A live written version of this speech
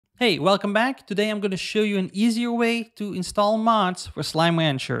Hey, welcome back. Today I'm going to show you an easier way to install mods for Slime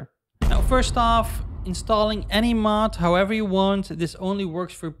Rancher. Now, first off, installing any mod however you want, this only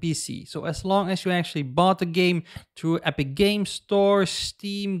works for PC. So as long as you actually bought the game through Epic Game Store,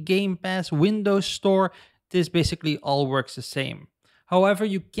 Steam, Game Pass, Windows Store, this basically all works the same. However,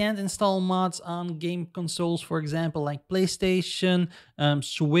 you can't install mods on game consoles, for example, like PlayStation,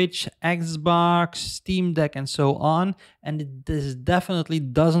 Switch, Xbox, Steam Deck, and so on. And this definitely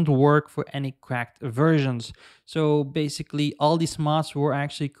doesn't work for any cracked versions. So basically, all these mods were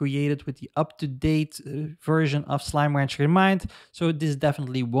actually created with the up-to-date version of Slime Rancher in mind. So this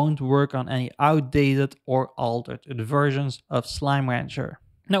definitely won't work on any outdated or altered versions of Slime Rancher.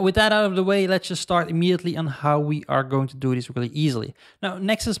 Now, with that out of the way, let's just start immediately on how we are going to do this really easily. Now,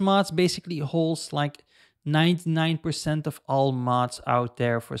 Nexus mods basically holds like 99% of all mods out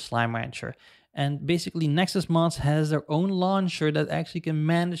there for Slime Rancher. And basically, Nexus mods has their own launcher that actually can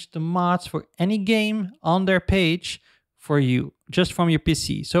manage the mods for any game on their page for you, just from your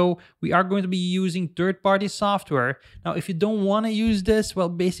PC. So we are going to be using third-party software. Now, if you don't want to use this, well,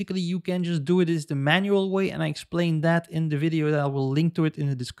 basically you can just do it as the manual way, and I explained that in the video that I will link to it in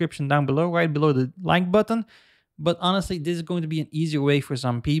the description down below, right below the like button. But honestly, this is going to be an easier way for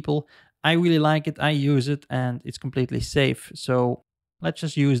some people. I really like it, I use it, and it's completely safe. So let's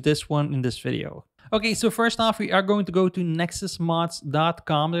just use this one in this video. Okay, so first off, we are going to go to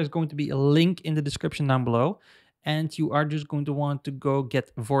nexusmods.com. There's going to be a link in the description down below. And you are just going to want to go get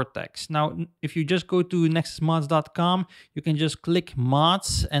Vortex. Now, if you just go to nexusmods.com, you can just click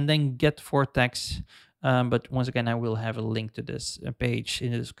mods and then get Vortex. But once again, I will have a link to this page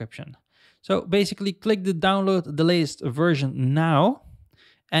in the description. So basically, click the download the latest version now.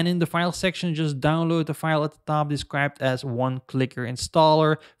 And in the file section, just download the file at the top described as one-clicker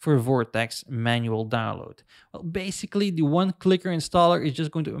installer for Vortex manual download. Well, basically, the one-clicker installer is just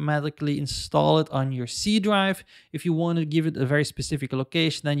going to automatically install it on your C drive. If you want to give it a very specific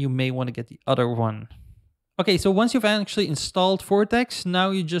location, then you may want to get the other one. Okay, so once you've actually installed Vortex,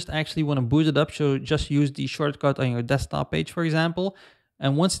 now you just actually want to boot it up. So just use the shortcut on your desktop page, for example.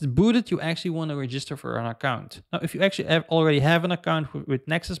 And once it's booted, you actually want to register for an account. Now, if you actually already have an account with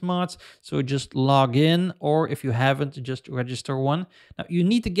Nexus mods, so just log in, or if you haven't, just register one. Now, you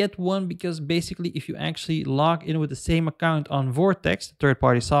need to get one because basically if you actually log in with the same account on Vortex,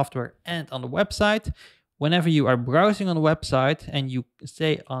 third-party software, and on the website, whenever you are browsing on the website and you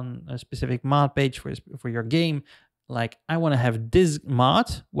say on a specific mod page for your game, like, I want to have this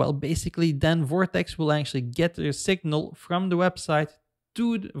mod, well, basically then Vortex will actually get the signal from the website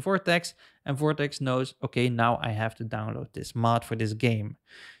to the Vortex, and Vortex knows, okay, now I have to download this mod for this game.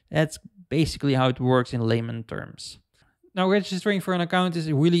 That's basically how it works in layman terms. Now, registering for an account is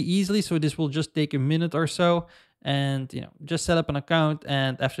really easily, so this will just take a minute or so, and just set up an account,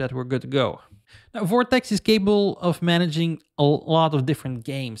 and after that we're good to go. Now, Vortex is capable of managing a lot of different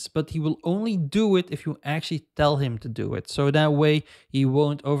games, but he will only do it if you actually tell him to do it. So that way he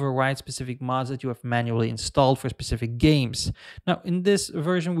won't override specific mods that you have manually installed for specific games. Now, in this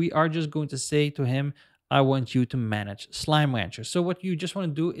version, we are just going to say to him, I want you to manage Slime Rancher. So what you just want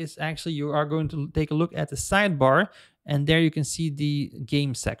to do is actually you are going to take a look at the sidebar, and there you can see the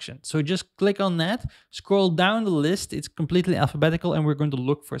game section. So just click on that, scroll down the list. It's completely alphabetical, and we're going to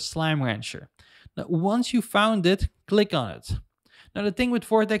look for Slime Rancher. Now, once you found it, click on it. Now, the thing with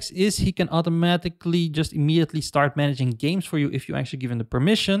Vortex is he can automatically just immediately start managing games for you if you actually give him the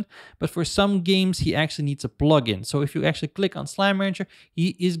permission. But for some games, he actually needs a plugin. So if you actually click on Slime Rancher,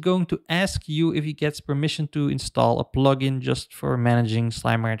 he is going to ask you if he gets permission to install a plugin just for managing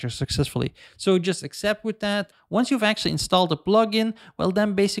Slime Rancher successfully. So just accept with that. Once you've actually installed a plugin, well,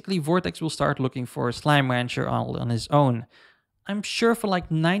 then basically Vortex will start looking for Slime Rancher on his own. I'm sure for like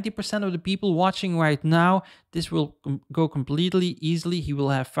 90% of the people watching right now, this will go completely easily. He will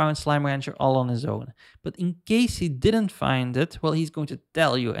have found Slime Rancher all on his own. But in case he didn't find it, well, he's going to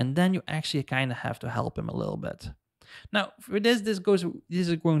tell you, and then you actually kind of have to help him a little bit. Now, for this is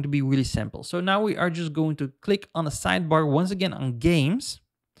going to be really simple. So now we are just going to click on the sidebar once again on Games.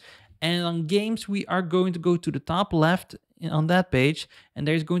 And on Games, we are going to go to the top left on that page, and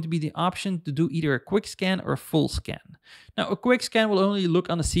there's going to be the option to do either a quick scan or a full scan. Now, a quick scan will only look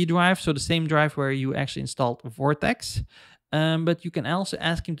on the C drive, so the same drive where you actually installed Vortex. But you can also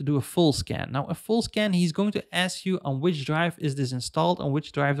ask him to do a full scan. Now, a full scan, he's going to ask you on which drive is this installed, on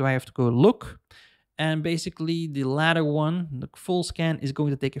which drive do I have to go look. And basically, the latter one, the full scan, is going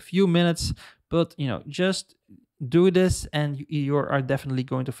to take a few minutes, but just do this and you are definitely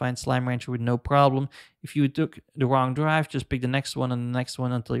going to find Slime Rancher with no problem. If you took the wrong drive, just pick the next one and the next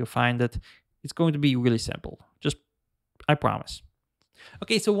one until you find it. It's going to be really simple. I promise.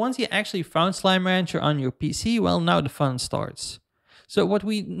 Okay, so once you actually found Slime Rancher on your PC, well, now the fun starts. So what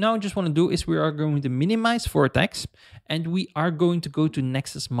we now just want to do is we are going to minimize Vortex and we are going to go to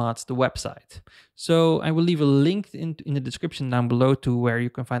Nexus Mods, the website. So I will leave a link in the description down below to where you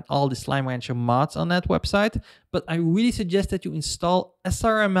can find all the Slime Rancher mods on that website. But I really suggest that you install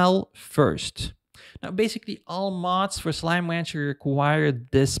SRML first. Now, basically, all mods for Slime Rancher require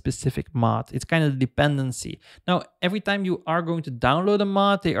this specific mod. It's kind of a dependency. Now, every time you are going to download a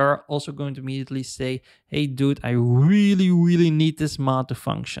mod, they are also going to immediately say, hey, dude, I really need this mod to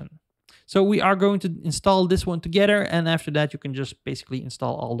function. So we are going to install this one together. And after that, you can just basically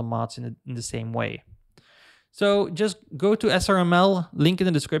install all the mods in the same way. So just go to SRML, link in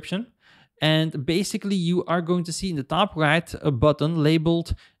the description. And basically, you are going to see in the top right a button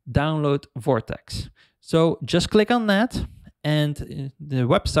labeled Download Vortex. So just click on that, and the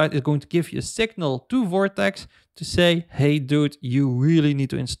website is going to give you a signal to Vortex to say, hey, dude, you really need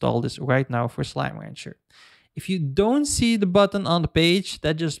to install this right now for Slime Rancher. If you don't see the button on the page,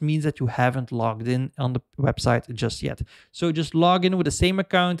 that just means that you haven't logged in on the website just yet. So just log in with the same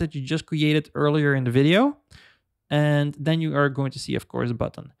account that you just created earlier in the video. And then you are going to see, of course, a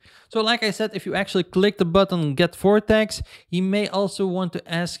button. So like I said, if you actually click the button Get Vortex, he may also want to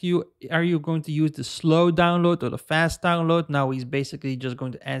ask you, are you going to use the slow download or the fast download? Now he's basically just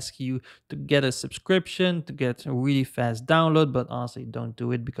going to ask you to get a subscription, to get a really fast download, but honestly, don't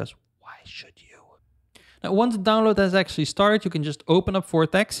do it because why should you? Now, once the download has actually started, you can just open up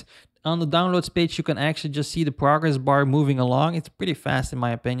Vortex. On the downloads page, you can actually just see the progress bar moving along. It's pretty fast in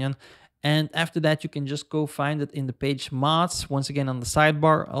my opinion. And after that, you can just go find it in the page mods, once again on the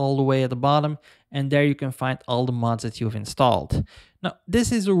sidebar, all the way at the bottom. And there you can find all the mods that you've installed. Now,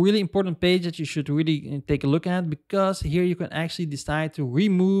 this is a really important page that you should really take a look at, because here you can actually decide to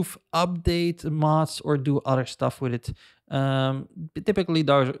remove, update mods, or do other stuff with it. Typically,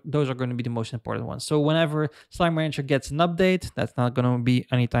 those are going to be the most important ones. So whenever Slime Rancher gets an update, that's not going to be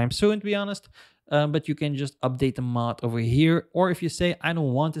anytime soon, to be honest. But you can just update the mod over here. Or if you say, I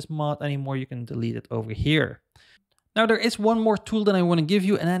don't want this mod anymore, you can delete it over here. Now, there is one more tool that I want to give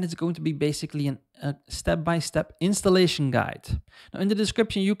you, and that is going to be basically a step-by-step installation guide. Now, in the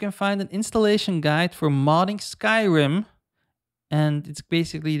description, you can find an installation guide for modding Skyrim, and it's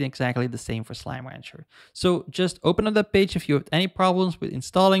basically exactly the same for Slime Rancher. So just open up that page if you have any problems with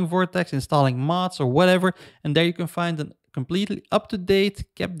installing Vortex, installing mods, or whatever, and there you can find an completely up-to-date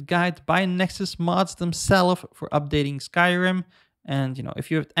kept guide by Nexus mods themselves for updating Skyrim. And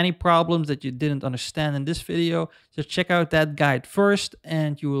if you have any problems that you didn't understand in this video, just check out that guide first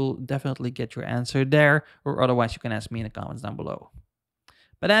and you will definitely get your answer there, or otherwise you can ask me in the comments down below.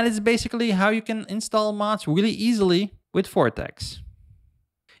 But that is basically how you can install mods really easily with Vortex.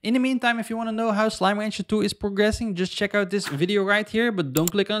 In the meantime, if you want to know how Slime Rancher 2 is progressing, just check out this video right here, but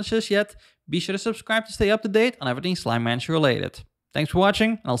don't click on it just yet. Be sure to subscribe to stay up to date on everything Slime Rancher related. Thanks for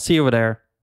watching, and I'll see you over there.